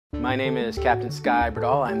My name is Captain Sky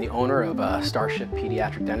Berdahl. I'm the owner of Starship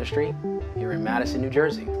Pediatric Dentistry here in Madison, New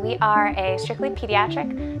Jersey. We are a strictly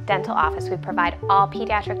pediatric dental office. We provide all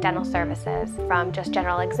pediatric dental services, from just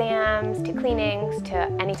general exams to cleanings to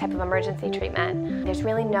any type of emergency treatment. There's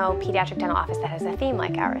really no pediatric dental office that has a theme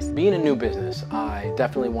like ours. Being a new business, I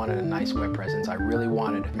definitely wanted a nice web presence. I really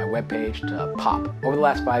wanted my webpage to pop. Over the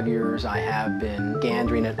last 5 years, I have been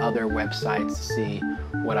gandering at other websites to see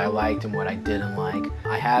what I liked and what I didn't like.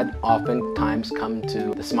 I had oftentimes come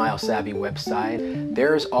to the SmileSavvy website.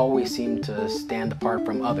 Theirs always seemed to stand apart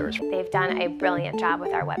from others. They've done a brilliant job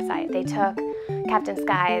with our website. They took Captain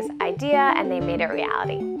Sky's idea and they made it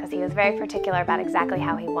reality, because he was very particular about exactly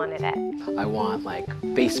how he wanted it. I want like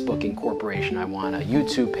Facebook incorporation, I want a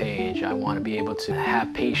YouTube page, I want to be able to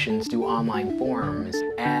have patients do online forms,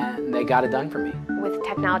 and they got it done for me. With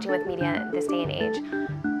technology, with media this day and age,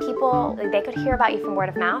 people, they could hear about you from word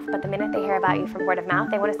of mouth, but the minute they hear about you from word of mouth,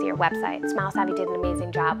 they want to see your website. SmileSavvy did an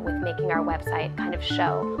amazing job with making our website kind of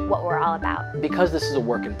show what we're all about. Because this is a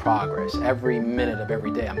work in progress, every minute of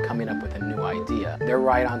every day I'm coming up with a new idea. They're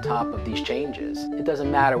right on top of these changes. It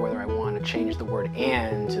doesn't matter whether I want to change the word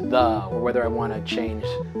 "and" to "the," or whether I want to change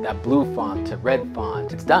that blue font to red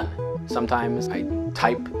font. It's done. Sometimes I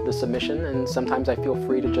type the submission, and sometimes I feel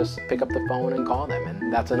free to just pick up the phone and call them,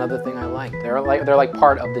 and that's another thing I like. They're like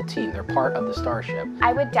part of the team. They're part of the Starship.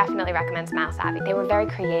 I would definitely recommend SmileSavvy. They were very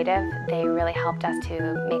creative. They really helped us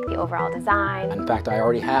to make the overall design. In fact, I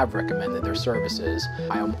already have recommended their services.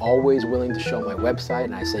 I am always willing to show my website,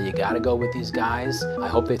 and I say, you gotta go with these guys. I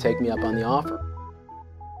hope they take me up on the offer.